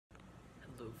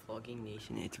Vlogging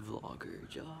Nation, it's Vlogger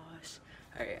Josh.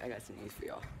 Alright, I got some news for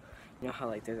y'all. You know how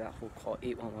like there's that whole call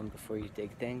 811 before you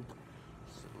dig thing?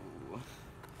 So,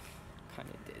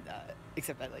 kinda did that.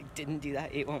 Except I like didn't do that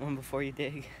 811 before you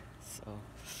dig. So,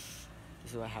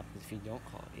 this is what happens if you don't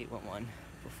call 811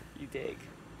 before you dig.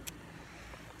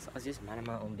 So I was just minding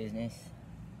my own business.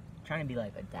 Trying to be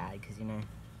like a dad, cause you know,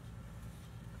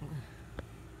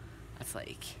 that's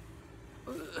like,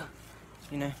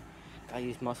 you know, gotta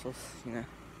use muscles, you know,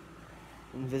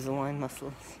 Invisalign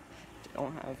muscles, which I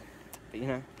don't have, but you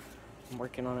know, I'm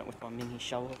working on it with my mini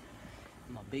shovel,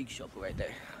 my big shovel right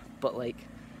there. But like,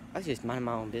 I was just minding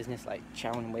my own business, like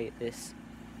chowing away at this,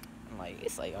 and like,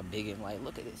 it's like a big one, like,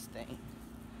 look at this thing.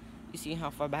 You see how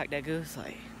far back that goes?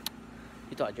 Like,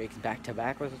 you thought Drake's back to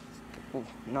back was, oh,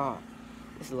 nah,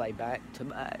 this is like back to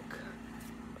back.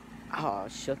 Oh,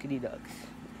 shuckity ducks,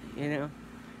 you know?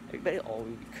 Everybody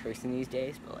always be cursing these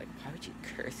days, but like, why would you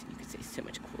curse? You could say so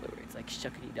much cooler words like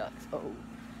shuckity ducks. Oh,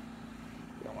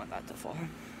 you don't want that to fall.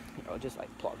 Here, I'll just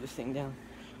like plop this thing down.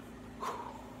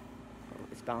 Oh,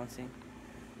 it's balancing.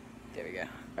 There we go.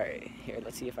 Alright, here,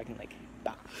 let's see if I can like,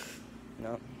 bow.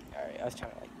 No? Alright, I was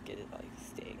trying to like get it like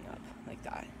staying up like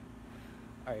that.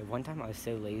 Alright, one time I was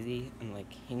so lazy and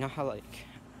like, you know how like,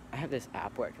 I have this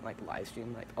app where I can like live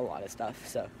stream like a lot of stuff,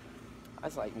 so I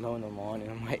was like mowing the lawn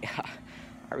and I'm like,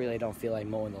 I really don't feel like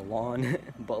mowing the lawn,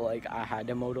 but like I had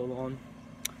to mow the lawn.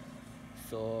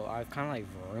 So I was kind of like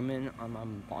vrooming on my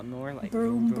lawnmower, like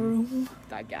vroom, vroom,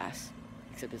 that gas,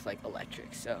 except it's like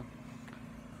electric, so.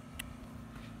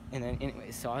 And then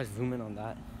anyway, so I was vrooming on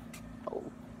that. Oh,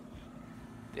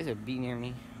 there's a bee near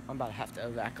me. I'm about to have to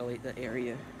evacuate the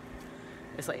area.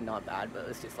 It's like not bad, but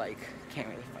it's just like, can't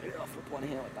really fight it off with one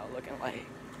hand without looking like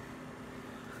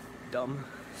dumb,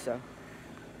 so.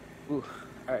 Ooh,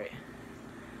 alright.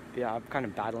 Yeah, I'm kind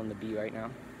of battling the bee right now.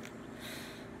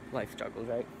 Life struggles,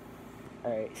 right?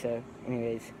 Alright, so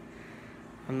anyways,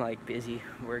 I'm like busy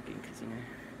working because, you know,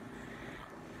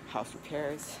 house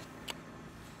repairs,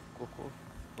 cool,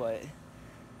 but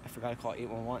I forgot to call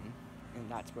 811,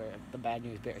 and that's where the bad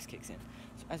news bears kicks in.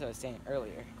 So as I was saying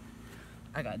earlier,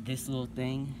 I got this little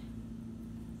thing.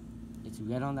 It's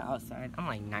red on the outside. I'm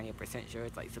like 90% sure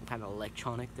it's like some kind of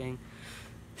electronic thing.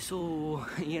 So,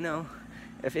 you know,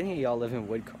 if any of y'all live in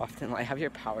Woodcroft and like have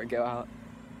your power go out,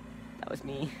 that was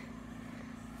me.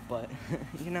 But,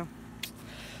 you know,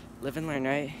 live and learn,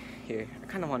 right? Here, I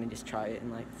kind of want to just try it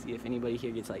and like see if anybody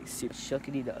here gets like super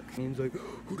shuckity ducks. Name's like,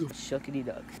 who the shuckity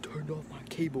ducks turned off my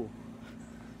cable?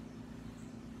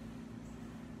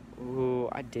 Ooh,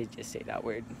 I did just say that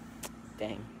word.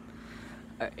 Dang.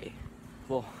 Alright,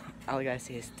 well, all I gotta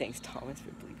say is thanks, Thomas, for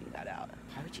bleeping that out.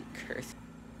 Why would you curse?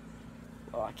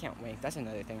 Oh, I can't wink. That's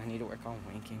another thing I need to work on,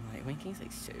 winking. Like, winking's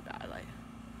like so bad.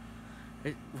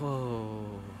 Like,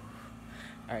 whoa.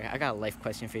 Alright, I got a life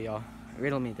question for y'all.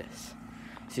 Riddle me this.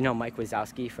 So you know Mike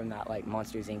Wazowski from that like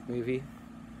Monsters Inc. movie?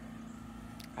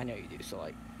 I know you do, so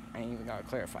like, I ain't even gotta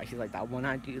clarify. He's like that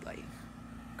one-eyed dude, like,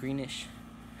 greenish.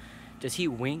 Does he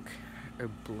wink or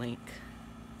blink?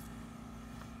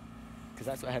 Because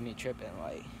that's what had me tripping.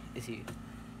 Like, is he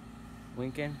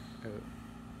winking or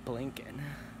blinking?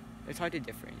 It's hard to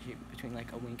differentiate between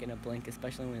like a wink and a blink,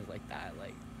 especially when it's like that,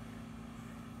 like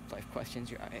life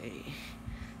questions, right?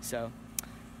 So,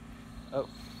 oh,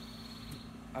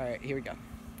 all right, here we go.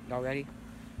 Y'all ready?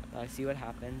 Let's see what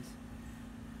happens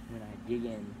when I dig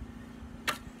in.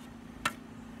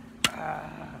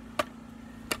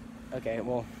 Okay,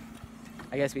 well,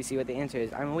 I guess we see what the answer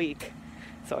is. I'm weak,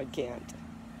 so I can't.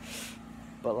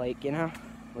 But like, you know,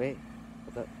 wait,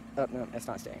 oh no, it's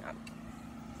not staying up.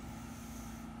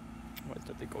 What's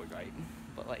nothing going right?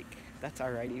 But like, that's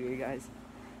alrighty, you guys.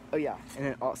 Oh yeah, and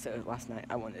then also last night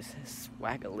I won this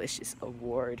Swagalicious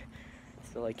award.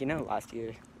 So like, you know, last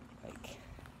year, like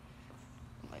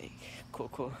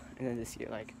cool, and then this year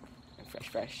like I'm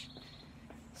fresh.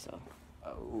 So,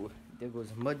 oh, there goes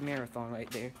a mud marathon right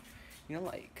there. You know,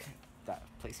 like that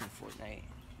place in Fortnite.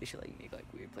 They should like make like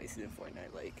weird places in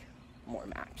Fortnite, like more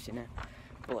maps, you know.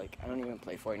 But like, I don't even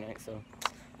play Fortnite, so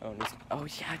I don't just. Oh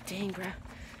yeah, dang, bro.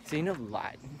 So you know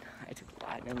Latin. I took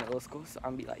Latin in middle school, so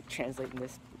I'm be like translating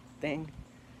this thing.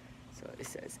 So it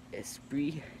says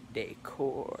esprit de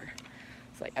corps.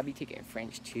 It's like I be taking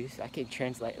French too, so I can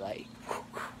translate like.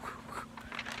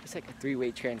 It's like a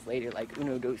three-way translator, like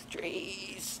uno, dos,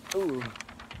 tres. Ooh,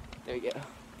 there you go.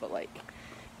 But like,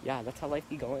 yeah, that's how life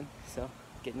be going. So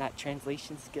getting that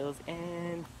translation skills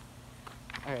and.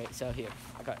 All right, so here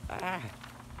I got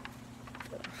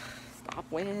stop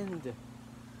wind.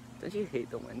 Don't you hate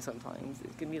the wind sometimes?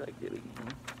 It can be like really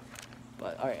mean.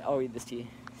 But all right, I'll read this to you.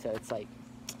 So it's like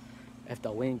if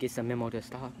the wind gets a memo to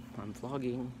stop, I'm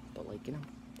vlogging. But like, you know,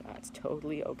 that's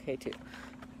totally okay too.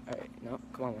 Alright, no,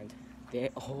 come on, wind.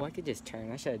 Oh, I could just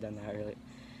turn. I should have done that earlier.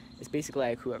 It's basically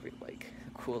like whoever, like,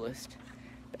 the coolest,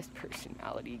 best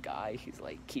personality guy who's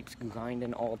like keeps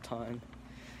grinding all the time.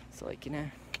 So like, you know,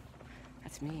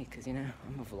 that's me, cause you know,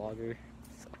 I'm a vlogger.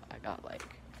 So I got like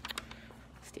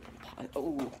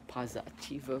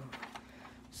positivo.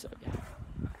 So yeah.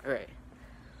 Alright.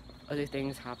 Other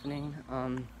things happening.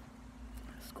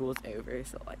 School's over,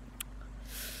 so like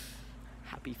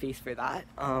happy face for that.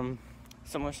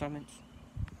 Summer assignments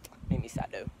made me sad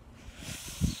though.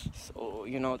 So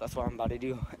you know, that's what I'm about to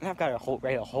do. And I've got to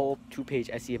write a whole 2-page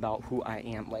essay about who I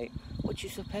am. Like, what you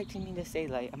expecting me to say?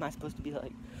 Like, am I supposed to be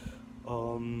like,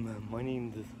 my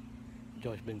name is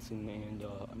Josh Benson and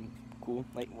I'm cool?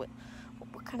 Like, what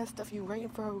kind of stuff you writing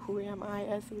for who am I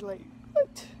essay? Like,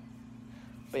 what?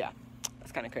 But yeah,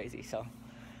 that's kind of crazy. So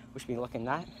wish me luck in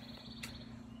that.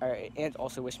 Alright, and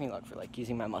also wish me luck for like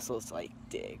using my muscles to like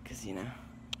dig, cause you know,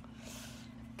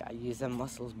 gotta use them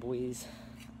muscles, boys.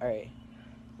 Alright,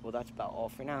 well that's about all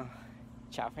for now.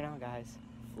 Ciao for now, guys.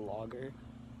 Vlogger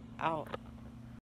out.